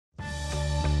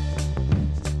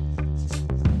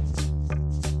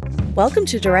Welcome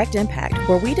to Direct Impact,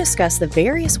 where we discuss the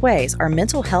various ways our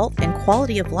mental health and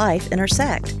quality of life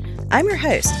intersect. I'm your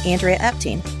host, Andrea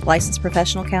Epting, licensed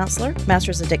professional counselor,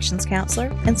 master's addictions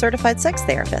counselor, and certified sex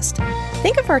therapist.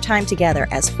 Think of our time together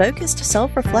as focused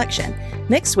self-reflection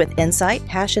mixed with insight,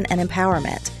 passion, and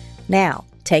empowerment. Now,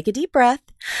 take a deep breath.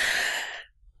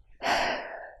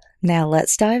 Now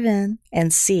let's dive in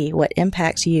and see what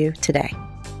impacts you today.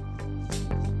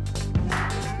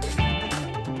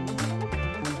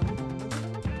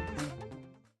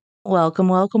 Welcome,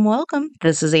 welcome, welcome.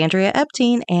 This is Andrea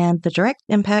Epting and the Direct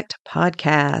Impact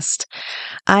Podcast.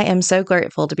 I am so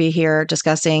grateful to be here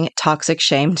discussing toxic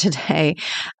shame today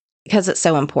because it's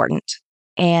so important.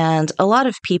 And a lot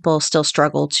of people still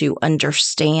struggle to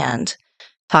understand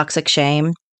toxic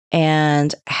shame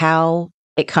and how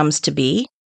it comes to be,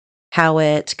 how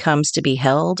it comes to be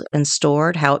held and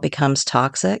stored, how it becomes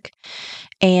toxic.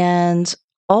 And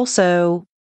also,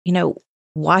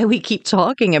 why we keep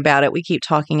talking about it. We keep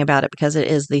talking about it because it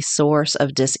is the source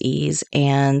of dis-ease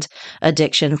and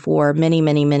addiction for many,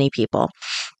 many, many people.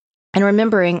 And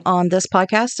remembering on this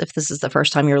podcast, if this is the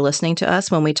first time you're listening to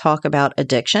us, when we talk about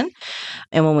addiction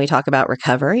and when we talk about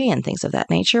recovery and things of that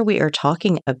nature, we are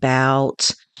talking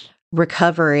about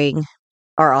recovering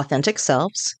our authentic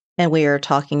selves. And we are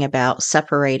talking about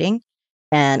separating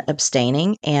and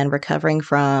abstaining and recovering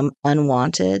from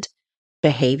unwanted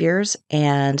behaviors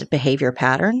and behavior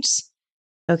patterns.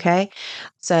 Okay.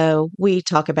 So we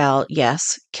talk about,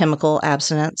 yes, chemical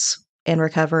abstinence in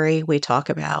recovery. We talk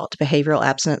about behavioral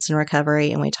abstinence in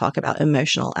recovery, and we talk about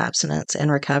emotional abstinence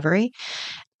in recovery,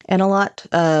 and a lot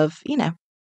of,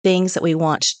 things that we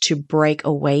want to break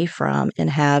away from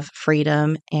and have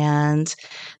freedom and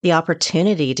the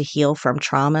opportunity to heal from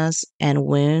traumas and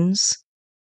wounds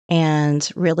and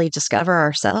really discover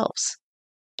ourselves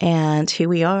and who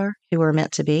we are, who we're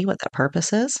meant to be, what that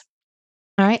purpose is.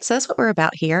 All right, so that's what we're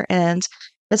about here. And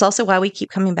it's also why we keep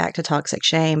coming back to toxic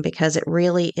shame, because it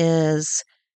really is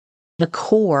the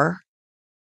core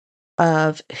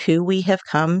of who we have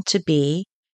come to be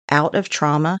out of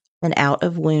trauma and out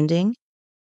of wounding.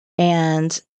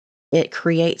 And it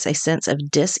creates a sense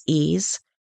of dis-ease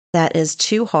that is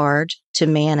too hard to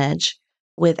manage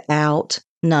without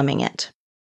numbing it,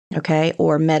 okay,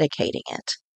 or medicating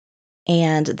it.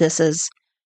 And this is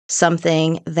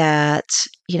something that,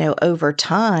 over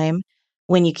time,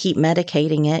 when you keep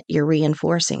medicating it, you're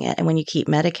reinforcing it. And when you keep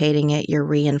medicating it, you're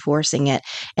reinforcing it.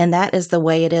 And that is the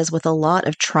way it is with a lot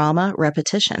of trauma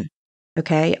repetition,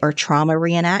 okay, or trauma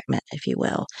reenactment, if you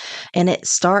will. And it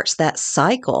starts that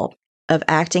cycle of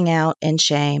acting out in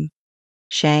shame,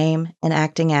 shame and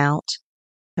acting out,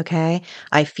 okay?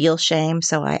 I feel shame,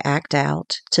 so I act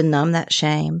out to numb that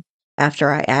shame.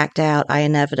 After I act out, I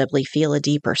inevitably feel a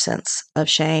deeper sense of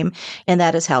shame. And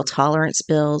that is how tolerance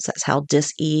builds. That's how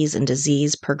dis-ease and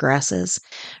disease progresses.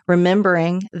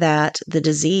 Remembering that the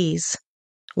disease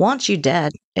wants you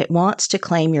dead. It wants to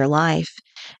claim your life.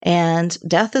 And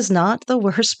death is not the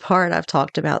worst part. I've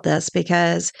talked about this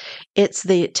because it's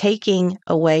the taking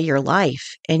away your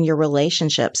life and your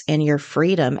relationships and your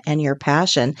freedom and your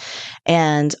passion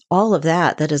and all of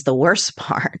that that is the worst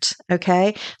part.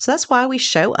 Okay. So that's why we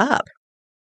show up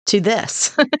to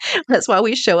this. That's why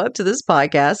we show up to this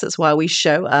podcast. That's why we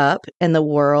show up in the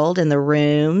world, in the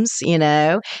rooms,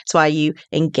 It's why you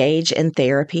engage in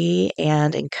therapy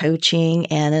and in coaching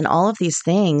and in all of these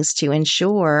things to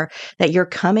ensure that you're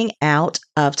coming out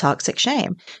of toxic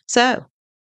shame. So,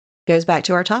 goes back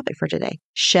to our topic for today,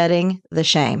 shedding the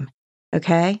shame.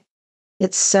 Okay?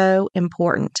 It's so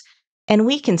important. And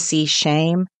we can see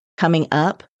shame coming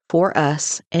up for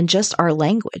us in just our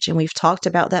language. And we've talked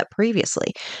about that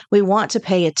previously. We want to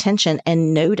pay attention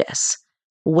and notice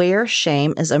where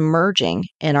shame is emerging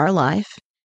in our life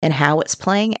and how it's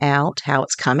playing out, how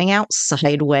it's coming out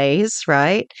sideways,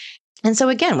 right? And so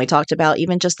again, we talked about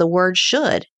even just the word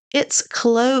should. It's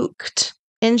cloaked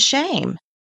in shame.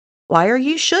 Why are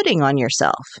you shoulding on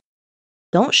yourself?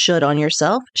 Don't should on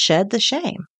yourself. Shed the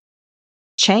shame.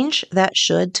 Change that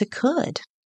should to could.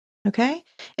 Okay?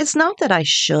 It's not that I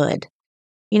should.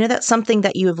 That's something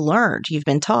that you have learned. You've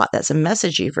been taught. That's a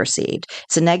message you've received.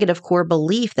 It's a negative core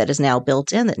belief that is now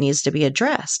built in that needs to be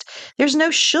addressed. There's no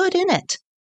should in it.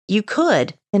 You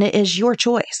could, and it is your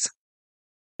choice.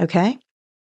 Okay?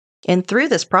 And through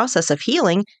this process of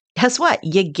healing, guess what?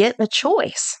 You get a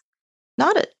choice.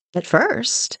 Not at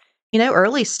first.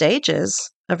 Early stages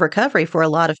of recovery for a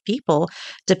lot of people,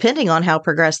 depending on how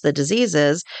progressed the disease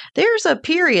is, there's a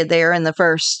period there in the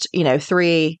first,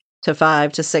 3 to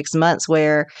 5 to 6 months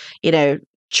where,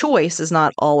 choice is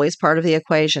not always part of the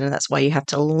equation. And that's why you have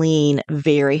to lean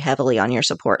very heavily on your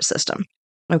support system.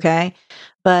 Okay.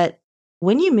 But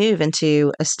when you move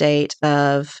into a state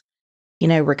of,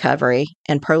 recovery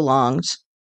and prolonged,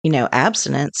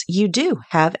 abstinence, you do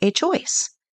have a choice.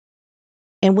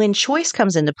 And when choice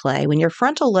comes into play, when your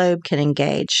frontal lobe can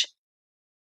engage,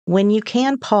 when you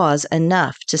can pause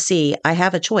enough to see, I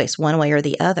have a choice one way or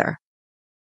the other,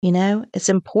 it's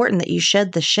important that you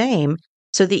shed the shame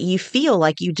so that you feel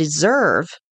like you deserve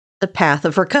the path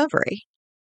of recovery.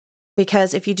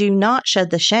 Because if you do not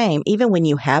shed the shame, even when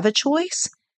you have a choice,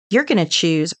 you're going to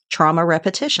choose trauma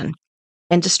repetition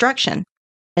and destruction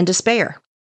and despair.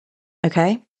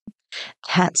 Okay?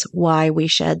 That's why we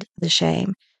shed the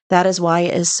shame. That is why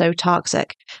it is so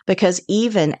toxic. Because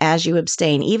even as you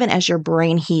abstain, even as your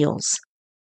brain heals,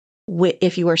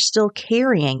 if you are still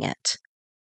carrying it,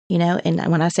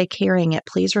 and when I say carrying it,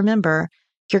 please remember,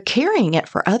 you're carrying it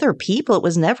for other people. It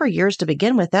was never yours to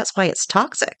begin with. That's why it's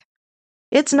toxic.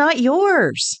 It's not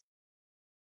yours.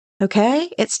 Okay?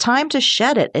 It's time to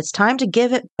shed it. It's time to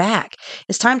give it back.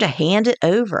 It's time to hand it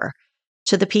over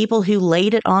to the people who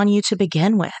laid it on you to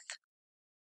begin with.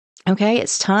 Okay?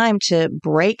 It's time to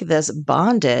break this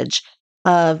bondage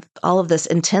of all of this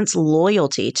intense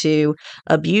loyalty to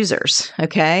abusers.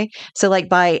 Okay? So like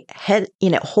by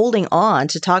holding on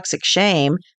to toxic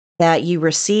shame that you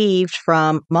received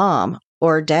from mom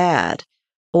or dad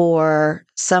or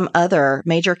some other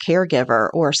major caregiver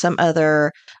or some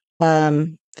other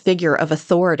figure of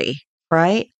authority,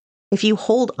 right? If you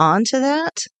hold on to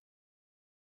that,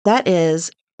 that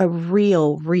is a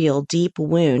real, real deep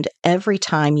wound every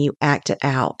time you act it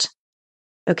out.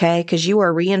 Okay? Because you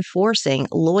are reinforcing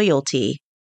loyalty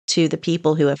to the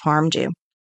people who have harmed you.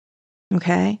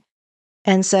 Okay?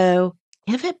 And so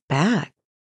give it back,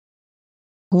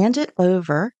 hand it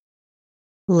over,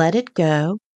 let it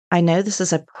go. I know this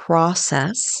is a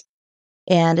process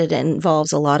and it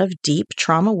involves a lot of deep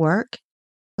trauma work.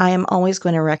 I am always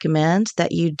going to recommend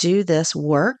that you do this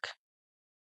work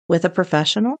with a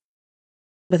professional,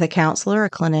 with a counselor, a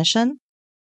clinician,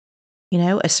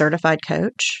 a certified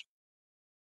coach,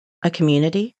 a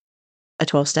community, a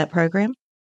 12-step program,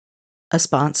 a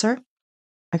sponsor.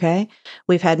 Okay.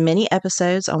 We've had many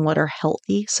episodes on what are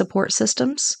healthy support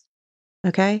systems.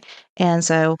 Okay. And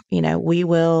so, we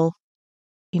will,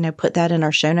 put that in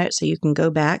our show notes so you can go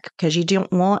back because you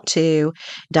don't want to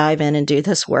dive in and do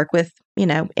this work with,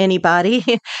 anybody,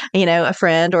 a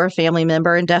friend or a family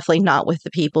member, and definitely not with the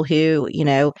people who,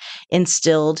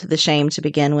 instilled the shame to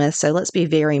begin with. So let's be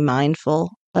very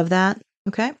mindful of that.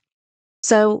 Okay.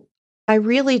 So I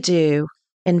really do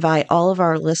invite all of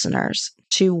our listeners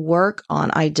to work on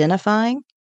identifying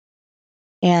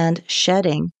and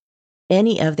shedding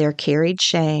any of their carried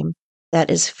shame that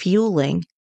is fueling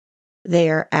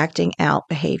their acting out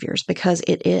behaviors because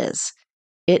it is.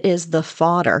 It is the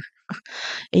fodder,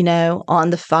 on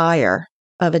the fire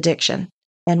of addiction.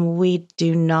 And we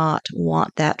do not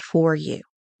want that for you.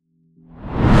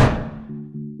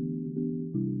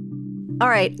 All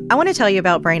right, I want to tell you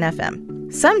about Brain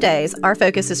FM. Some days, our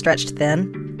focus is stretched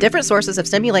thin. Different sources of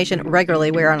stimulation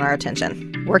regularly wear on our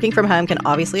attention. Working from home can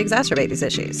obviously exacerbate these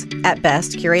issues. At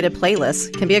best, curated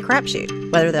playlists can be a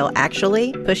crapshoot. Whether they'll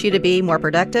actually push you to be more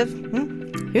productive,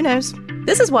 who knows?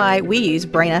 This is why we use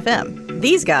Brain FM.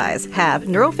 These guys have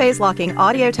neural phase locking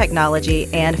audio technology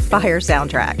and fire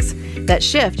soundtracks that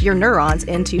shift your neurons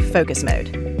into focus mode.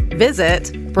 Visit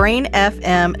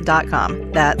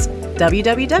brainfm.com. That's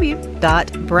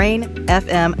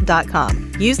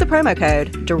www.brainfm.com. Use the promo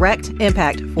code Direct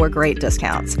Impact for great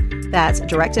discounts. That's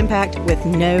Direct Impact with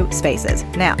no spaces.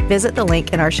 Now, visit the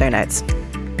link in our show notes.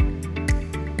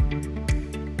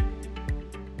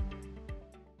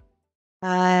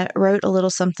 I wrote a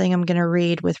little something I'm going to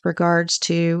read with regards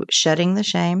to shedding the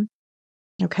shame.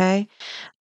 Okay.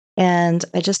 And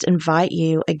I just invite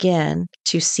you again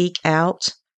to seek out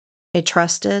a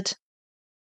trusted,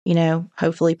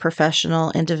 hopefully professional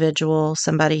individual,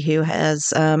 somebody who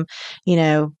has,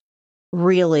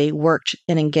 really worked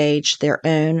and engaged their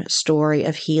own story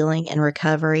of healing and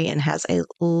recovery and has a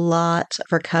lot of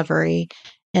recovery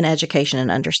and education and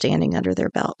understanding under their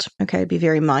belt. Okay. Be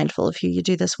very mindful of who you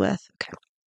do this with. Okay.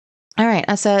 All right.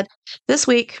 I said this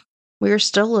week we are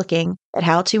still looking at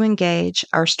how to engage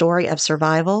our story of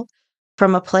survival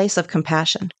from a place of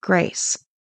compassion, grace,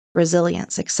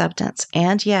 resilience, acceptance,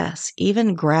 and yes,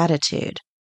 even gratitude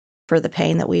for the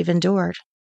pain that we've endured.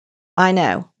 I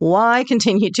know. Why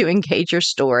continue to engage your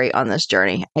story on this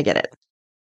journey? I get it.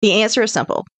 The answer is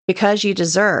simple. Because you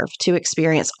deserve to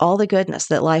experience all the goodness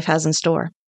that life has in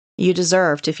store. You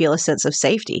deserve to feel a sense of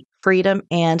safety, freedom,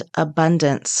 and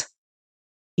abundance.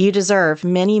 You deserve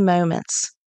many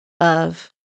moments of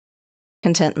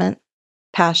contentment,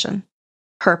 passion,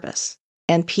 purpose,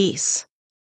 and peace.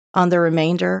 on the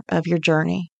remainder of your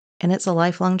journey, and it's a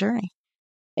lifelong journey.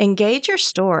 Engage your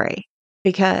story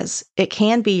because it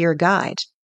can be your guide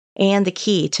and the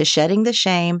key to shedding the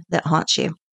shame that haunts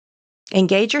you.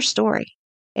 Engage your story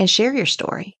and share your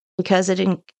story because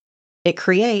it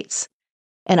creates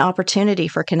an opportunity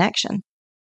for connection,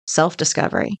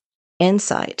 self-discovery,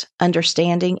 insight,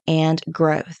 understanding, and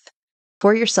growth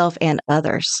for yourself and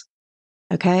others,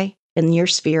 okay, in your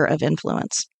sphere of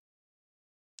influence.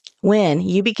 When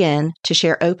you begin to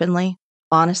share openly,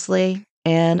 honestly,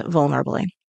 and vulnerably,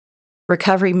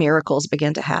 recovery miracles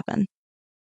begin to happen.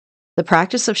 The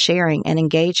practice of sharing and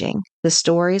engaging the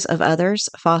stories of others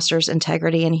fosters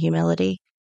integrity and humility,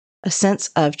 a sense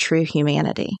of true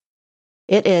humanity.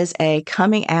 It is a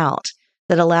coming out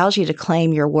that allows you to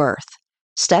claim your worth,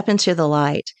 step into the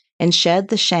light, and shed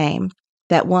the shame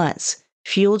that once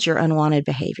fueled your unwanted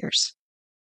behaviors.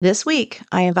 This week,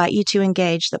 I invite you to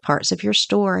engage the parts of your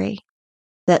story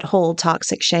that hold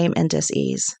toxic shame and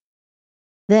dis-ease.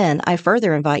 Then I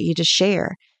further invite you to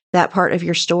share that part of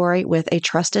your story with a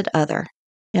trusted other,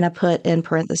 and I put in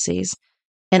parentheses,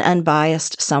 an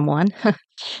unbiased someone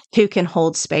who can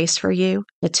hold space for you,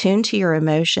 attune to your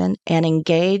emotion, and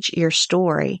engage your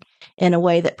story in a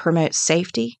way that promotes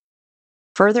safety,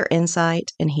 further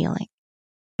insight, and healing.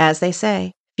 As they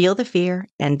say, feel the fear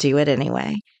and do it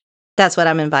anyway. That's what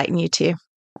I'm inviting you to.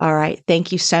 All right.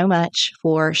 Thank you so much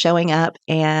for showing up,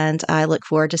 and I look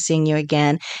forward to seeing you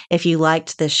again. If you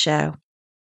liked this show,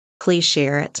 please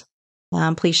share it.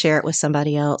 Please share it with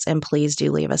somebody else, and please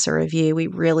do leave us a review. We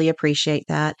really appreciate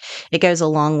that. It goes a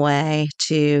long way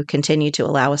to continue to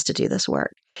allow us to do this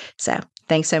work. So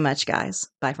thanks so much, guys.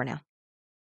 Bye for now.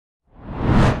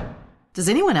 Does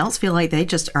anyone else feel like they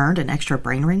just earned an extra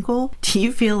brain wrinkle? Do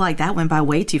you feel like that went by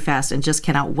way too fast and just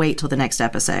cannot wait till the next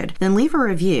episode? Then leave a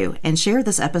review and share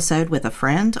this episode with a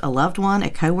friend, a loved one, a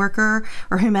coworker,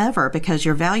 or whomever, because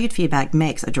your valued feedback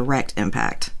makes a direct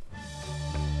impact.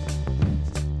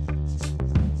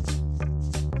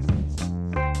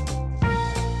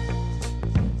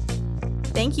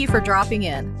 Thank you for dropping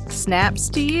in. Snaps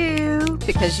to you,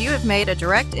 because you have made a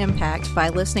direct impact by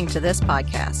listening to this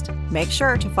podcast. Make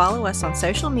sure to follow us on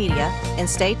social media and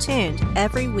stay tuned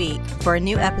every week for a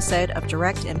new episode of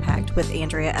Direct Impact with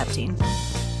Andrea Epting.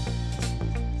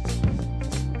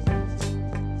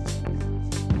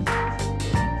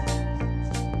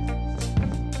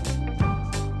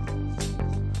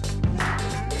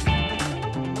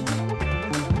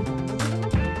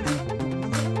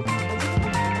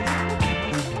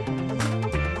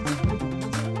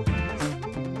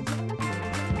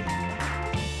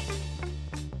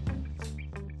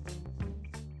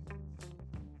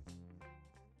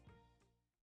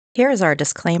 Here is our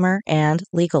disclaimer and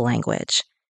legal language.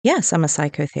 Yes, I'm a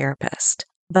psychotherapist,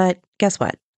 but guess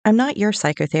what? I'm not your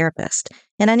psychotherapist,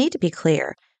 and I need to be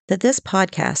clear that this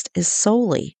podcast is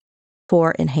solely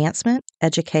for enhancement,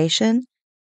 education,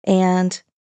 and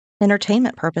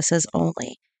entertainment purposes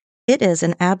only. It is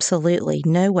in absolutely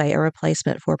no way a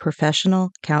replacement for professional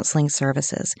counseling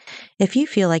services. If you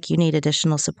feel like you need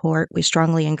additional support, we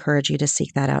strongly encourage you to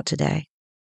seek that out today.